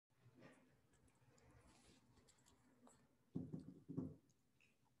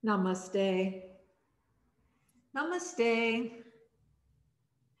Namaste. Namaste.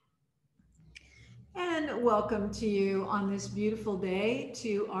 And welcome to you on this beautiful day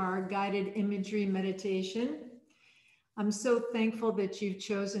to our guided imagery meditation. I'm so thankful that you've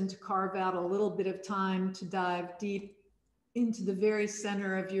chosen to carve out a little bit of time to dive deep into the very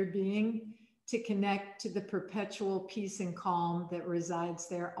center of your being, to connect to the perpetual peace and calm that resides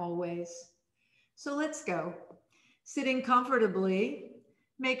there always. So let's go. Sitting comfortably,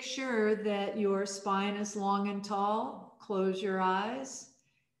 make sure that your spine is long and tall. Close your eyes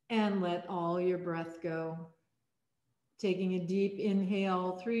and let all your breath go. Taking a deep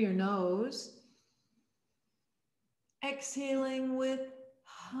inhale through your nose, exhaling with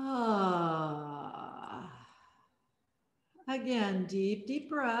ha. Again, deep, deep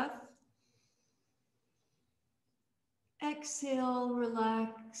breath. Exhale,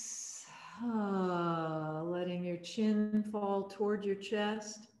 relax, letting your chin fall toward your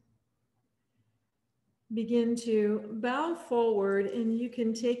chest. Begin to bow forward, and you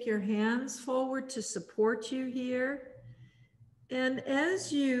can take your hands forward to support you here. And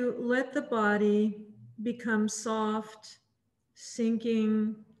as you let the body become soft,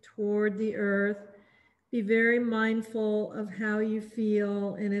 sinking toward the earth, be very mindful of how you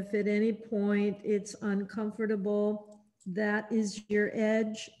feel. And if at any point it's uncomfortable, that is your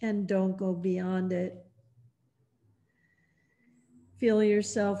edge, and don't go beyond it. Feel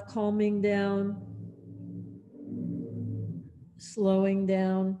yourself calming down, slowing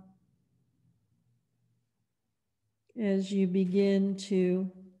down as you begin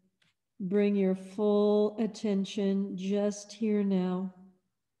to bring your full attention just here now.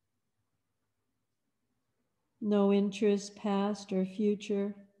 No interest, past or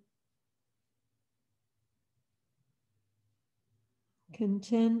future.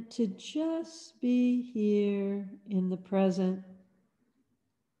 Content to just be here in the present,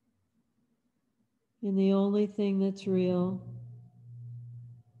 in the only thing that's real.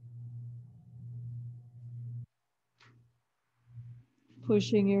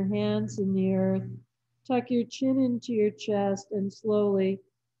 Pushing your hands in the earth, tuck your chin into your chest and slowly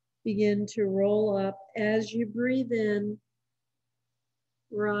begin to roll up. As you breathe in,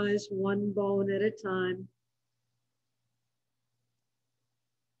 rise one bone at a time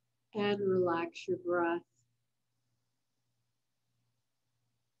and relax your breath.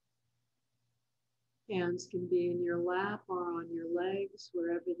 Hands can be in your lap or on your legs,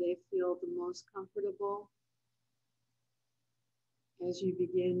 wherever they feel the most comfortable. As you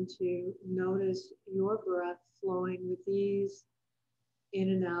begin to notice your breath flowing with ease in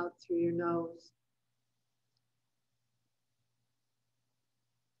and out through your nose.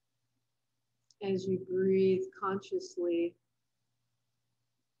 As you breathe consciously,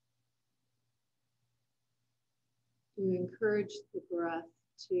 you encourage the breath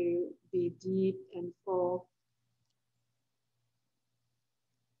to be deep and full,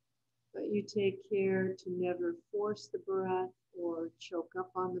 but you take care to never force the breath or choke up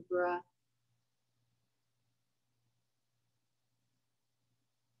on the breath.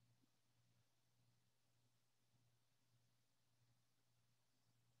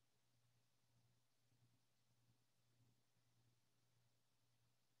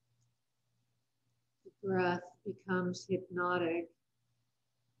 The breath becomes hypnotic,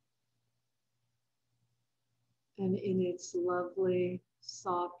 and in its lovely,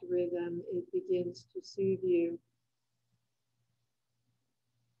 soft rhythm, it begins to soothe you,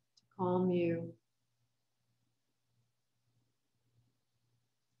 to calm you,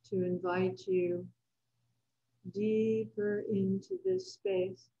 to invite you deeper into this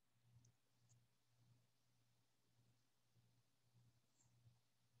space.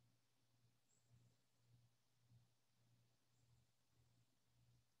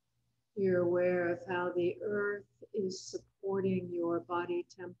 You're aware of how the earth is supporting your body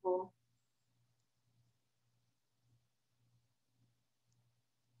temple.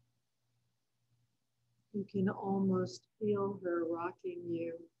 You can almost feel her rocking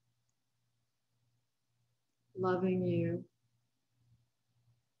you, loving you,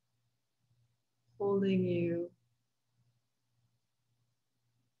 holding you,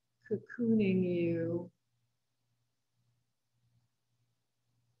 cocooning you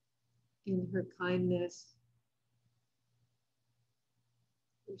in her kindness,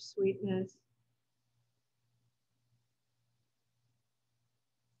 her sweetness,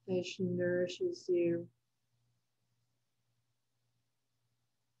 as she nourishes you,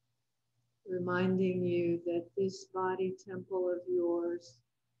 reminding you that this body temple of yours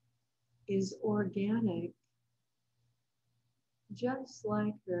is organic, just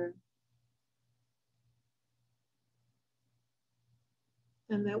like her.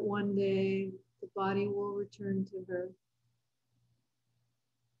 and that one day the body will return to her.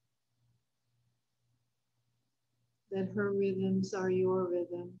 That her rhythms are your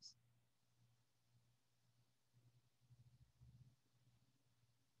rhythms.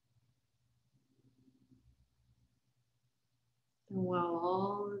 And while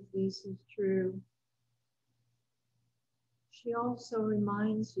all of this is true, she also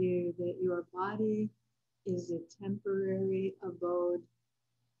reminds you that your body is a temporary abode.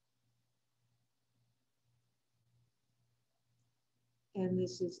 And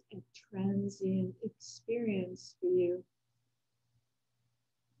this is a transient experience for you.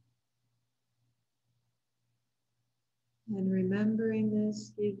 And remembering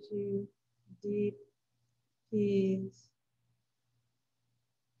this gives you deep peace.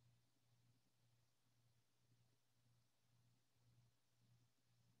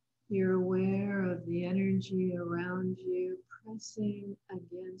 You're aware of the energy around you pressing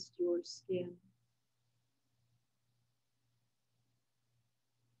against your skin.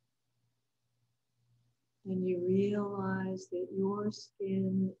 And you realize that your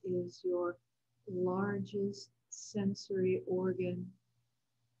skin is your largest sensory organ.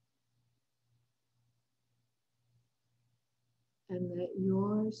 And that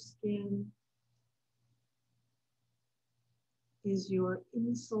your skin is your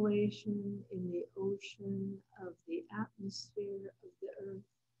insulation in the ocean of the atmosphere of the earth.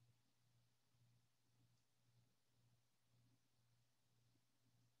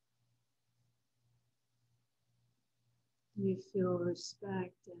 You feel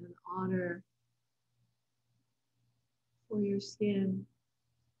respect and honor for your skin.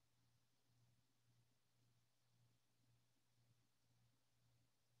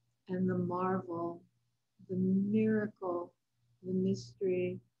 And the marvel, the miracle, the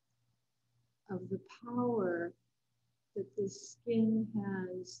mystery of the power that the skin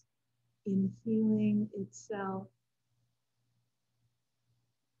has in healing itself.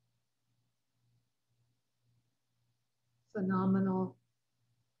 Phenomenal.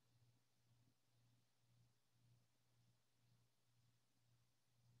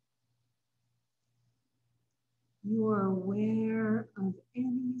 You are aware of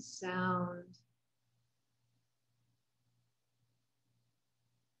any sound.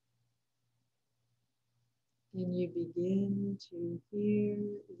 And you begin to hear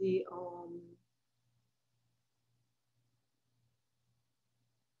the Om.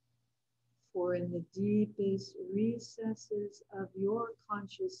 For in the deepest recesses of your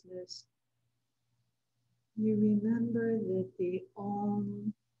consciousness, you remember that the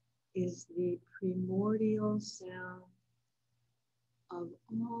Om is the primordial sound of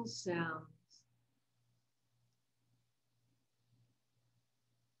all sounds.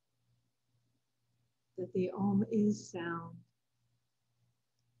 That the Om is sound.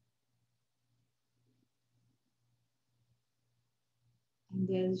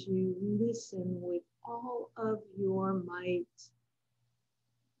 And as you listen with all of your might,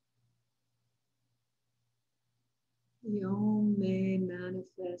 the Om may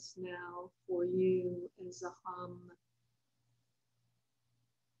manifest now for you as a hum,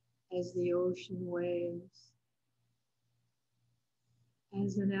 as the ocean waves,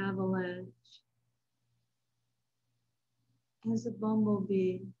 as an avalanche, as a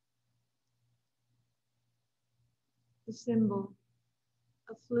bumblebee, a cymbal,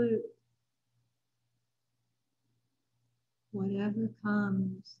 a flute, whatever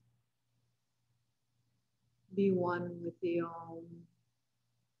comes, be one with the Om.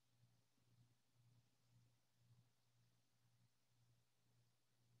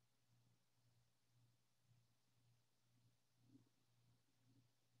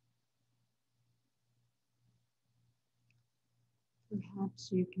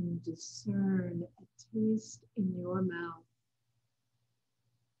 Perhaps you can discern a taste in your mouth.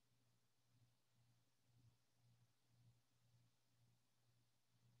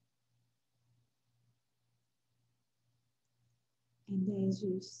 And as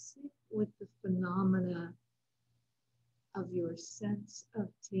you sit with the phenomena of your sense of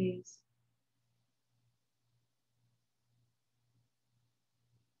taste,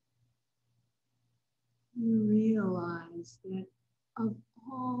 you realize that of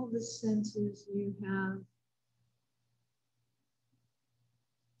all the senses you have,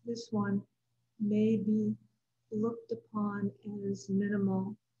 this one may be looked upon as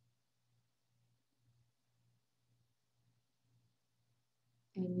minimal,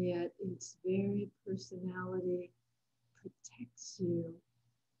 and yet its very personality protects you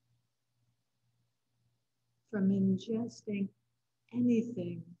from ingesting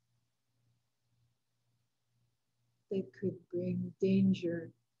anything that could bring danger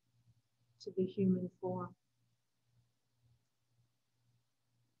to the human form.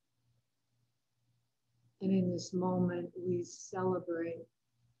 And in this moment, we celebrate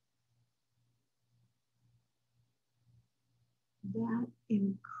that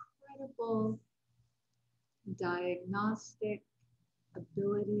incredible diagnostic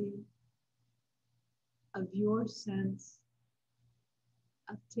ability of your sense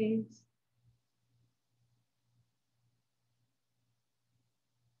of taste.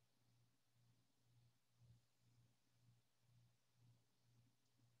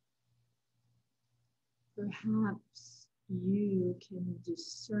 Perhaps you can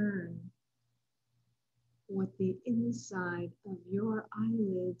discern what the inside of your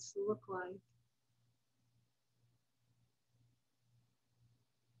eyelids look like.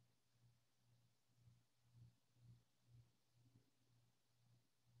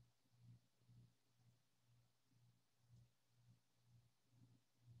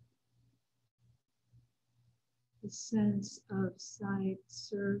 The sense of sight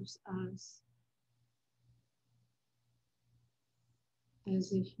serves us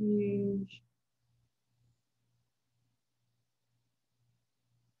as a huge,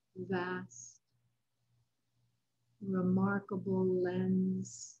 vast, remarkable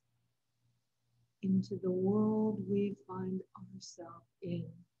lens into the world we find ourselves in.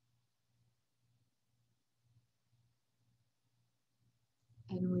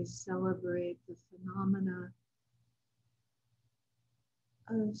 And we celebrate the phenomena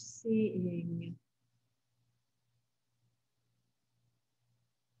of seeing,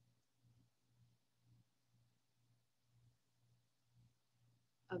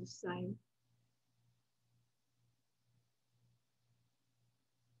 of sight,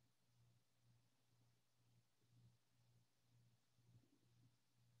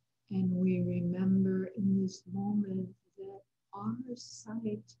 and we remember in this moment that our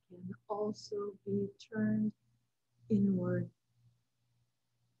sight can also be turned inward.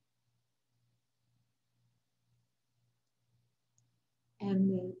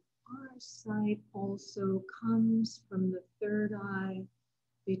 And that our sight also comes from the third eye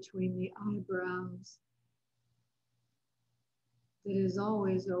between the eyebrows that is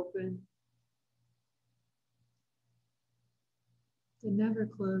always open, that never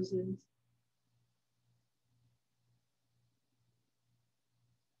closes,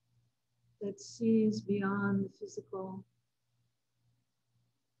 that sees beyond the physical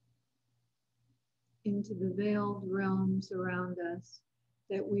into the veiled realms around us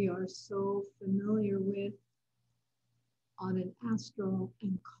that we are so familiar with on an astral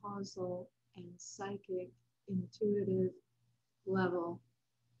and causal and psychic, intuitive level.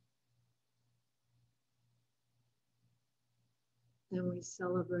 And we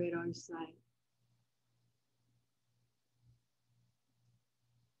celebrate our sight.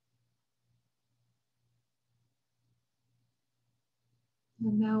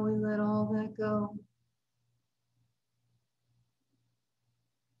 And now we let all that go,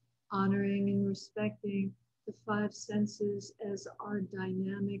 honoring and respecting the five senses as our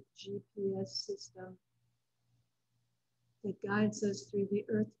dynamic GPS system that guides us through the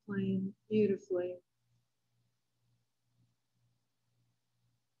earth plane beautifully,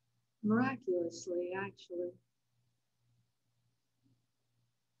 miraculously, actually.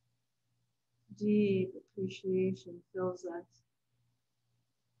 Deep appreciation fills us.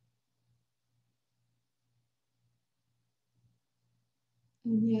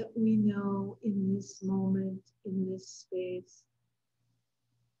 And yet we know in this moment, in this space,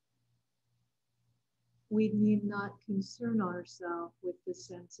 we need not concern ourselves with the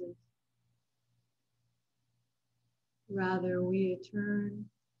senses. Rather, we turn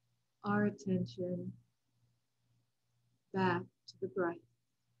our attention back to the breath.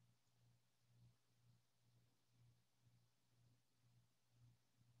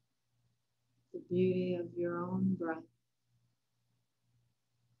 The beauty of your own breath.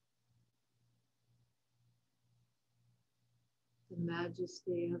 The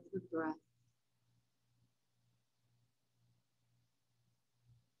majesty of the breath.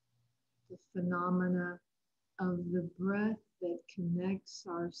 The phenomena of the breath that connects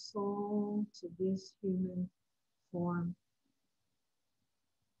our soul to this human form.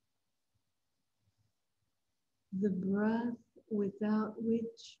 The breath without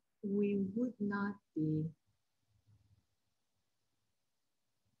which we would not be.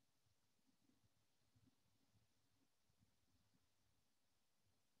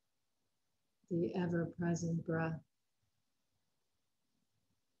 The ever-present breath.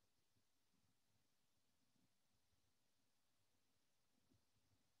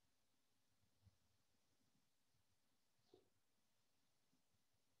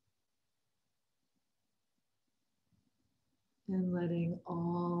 and letting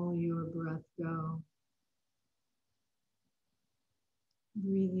all your breath go.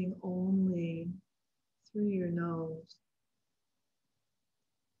 Breathing only through your nose.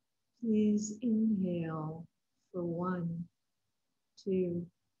 Please inhale for 1, 2,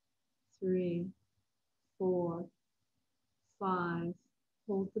 3, 4, 5.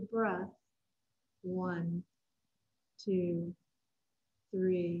 Hold the breath. 1, 2,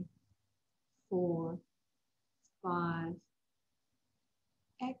 3, 4, 5.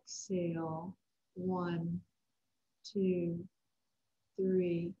 Exhale. 1, 2,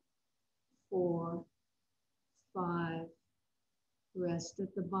 3, 4, 5. Rest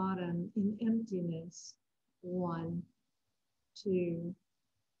at the bottom in emptiness. 1, 2,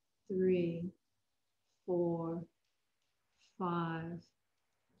 3, 4, 5.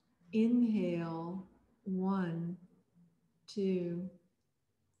 Inhale. 1, 2,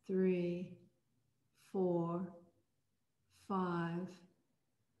 3, 4, 5.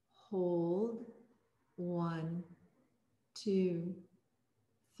 Hold. 1, 2,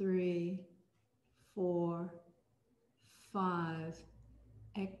 3, 4, 5.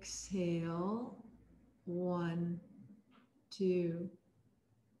 Exhale. 1, 2,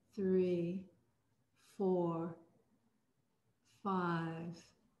 3, 4, 5.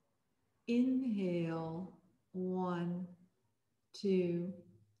 Inhale. 1, 2,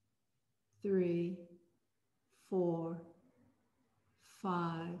 3, 4,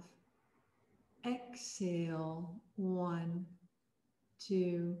 5. Exhale. 1,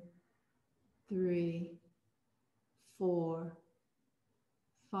 2, 3, 4,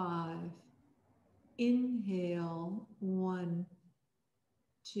 5. Inhale. 1,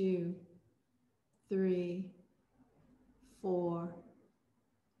 2, 3, 4,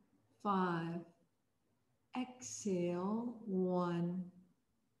 5. Exhale. 1,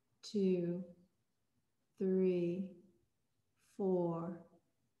 2, 3, 4,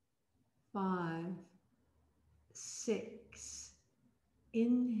 5, 6.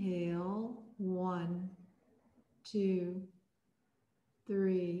 Inhale. 1, 2,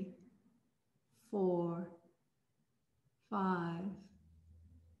 3, 4, 5.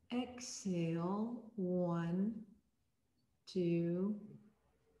 Exhale. 1, 2,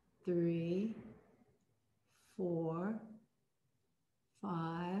 3, 4,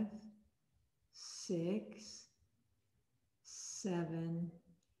 5, 6, 7.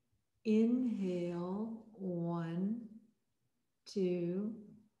 Inhale. 1, 2,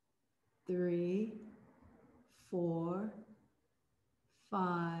 3, 4,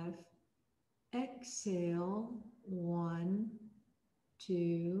 5. Exhale. 1,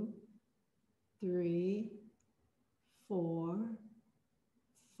 2, 3, 4,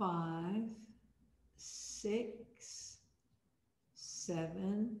 5, 6,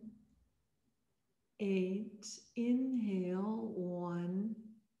 7, 8. Inhale. 1,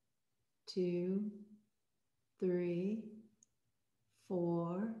 2, 3,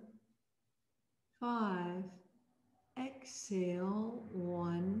 4, 5. Exhale.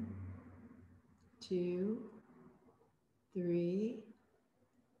 1, 2, 3,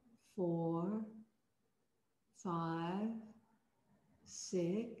 4, 5,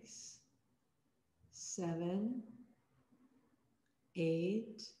 6, 7,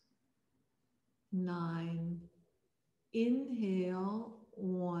 8, 9. Inhale.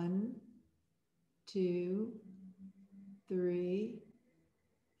 1, 2, 3,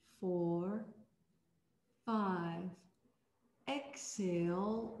 4, 5.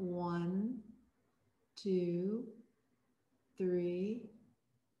 Exhale. 1, 2, 3,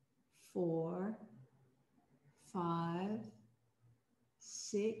 4, 5,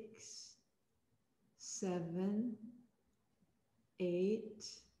 6, 7,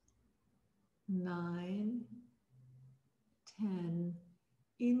 8, 9, 10.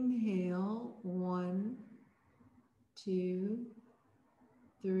 Inhale. 1, 2,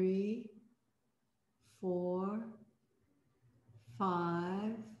 3, 4,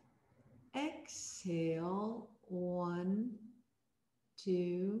 5. Exhale. 1,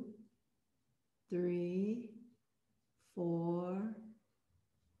 2, 3, 4,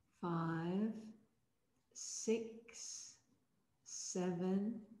 5, 6,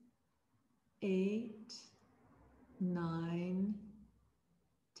 7, 8, 9,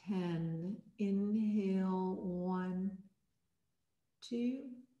 10. Inhale. 1, 2,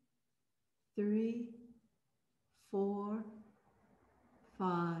 3, 4,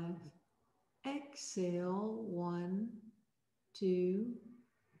 5. Exhale. 1, 2,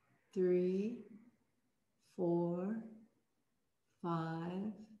 3, 4,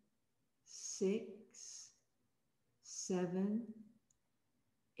 5, 6, 7,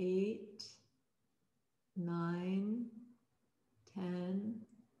 8, 9, 10,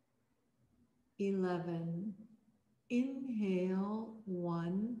 11. Inhale,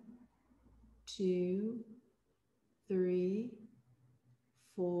 1, 2, 3,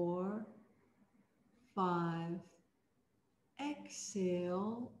 4, 5.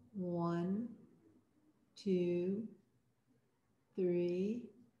 Exhale, 1, 2, 3,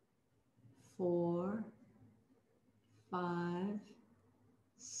 4, 5,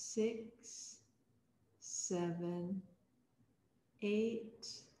 6, 7,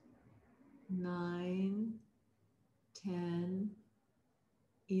 8, 9, 10,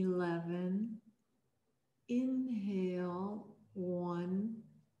 11. Inhale, 1,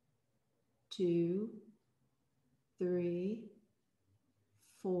 2, 3,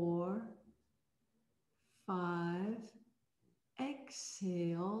 4, 5.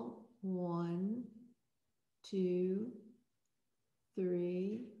 Exhale, 1, 2,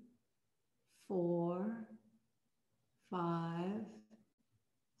 3, 4, 5,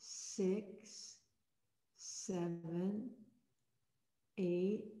 6, 7,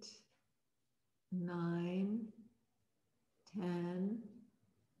 8, 9, 10,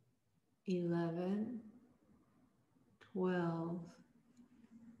 11, 12.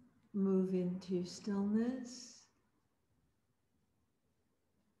 Move into stillness.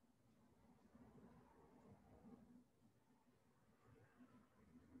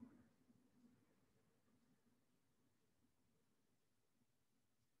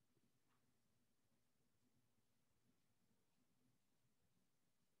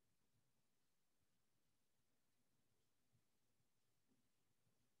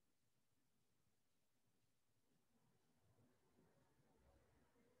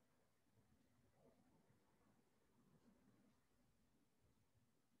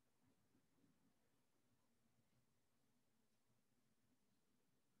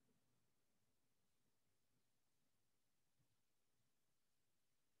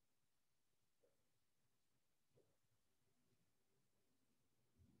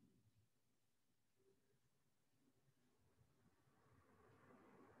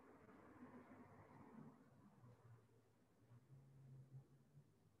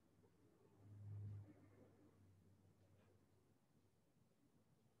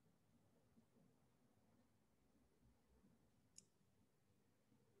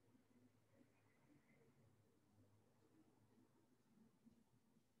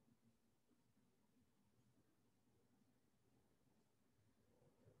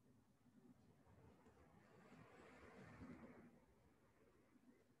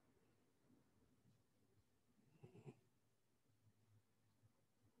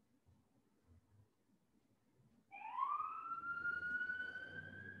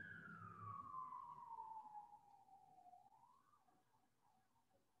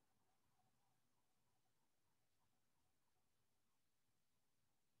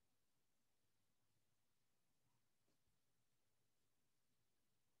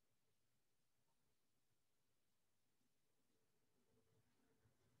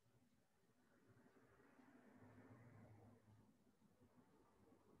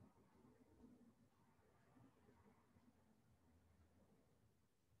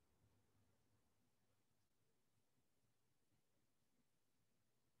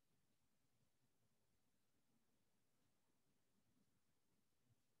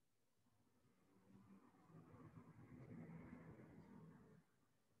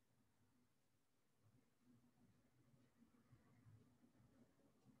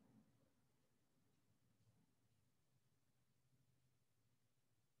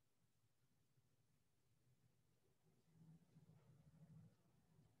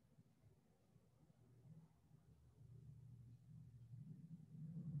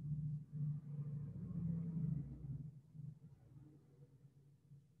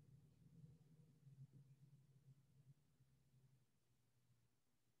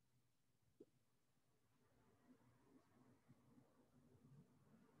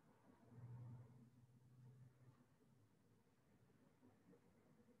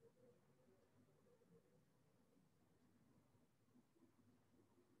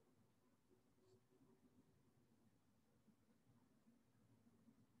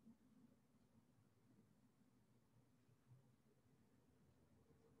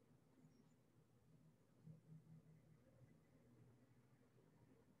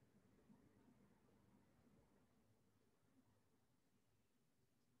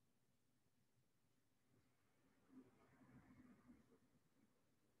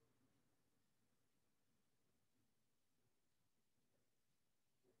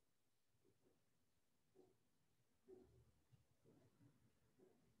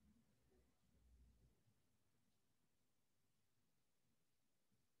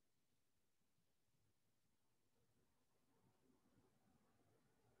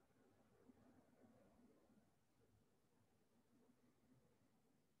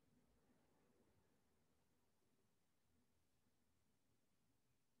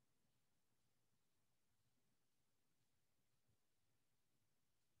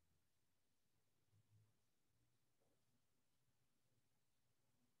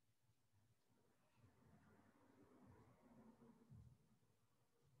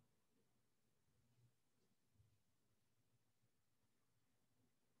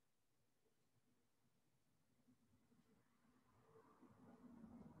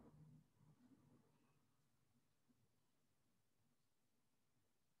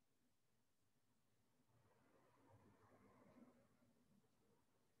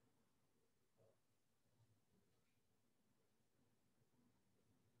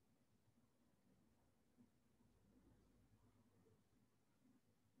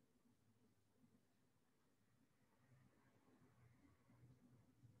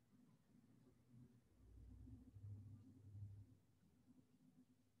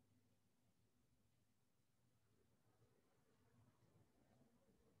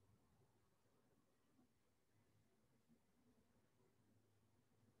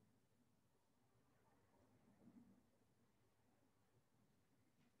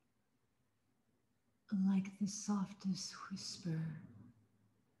 like the softest whisper.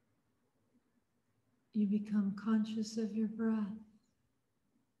 You become conscious of your breath,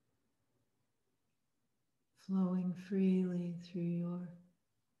 flowing freely through your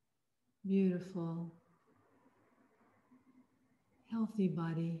beautiful, healthy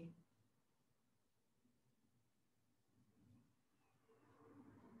body.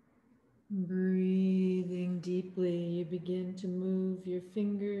 Breathing deeply, you begin to move your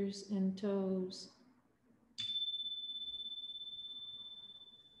fingers and toes.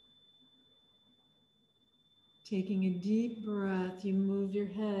 Taking a deep breath, you move your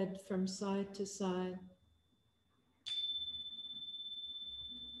head from side to side.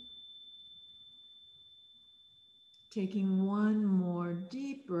 Taking one more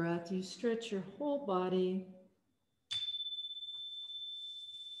deep breath, you stretch your whole body,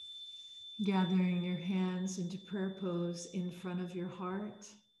 gathering your hands into prayer pose in front of your heart.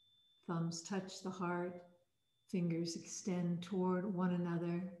 Thumbs touch the heart, fingers extend toward one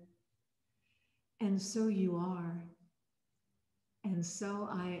another. And so you are, and so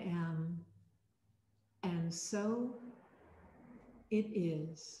I am, and so it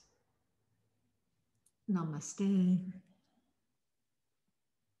is. Namaste.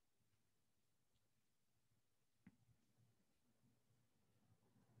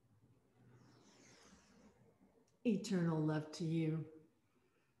 Eternal love to you.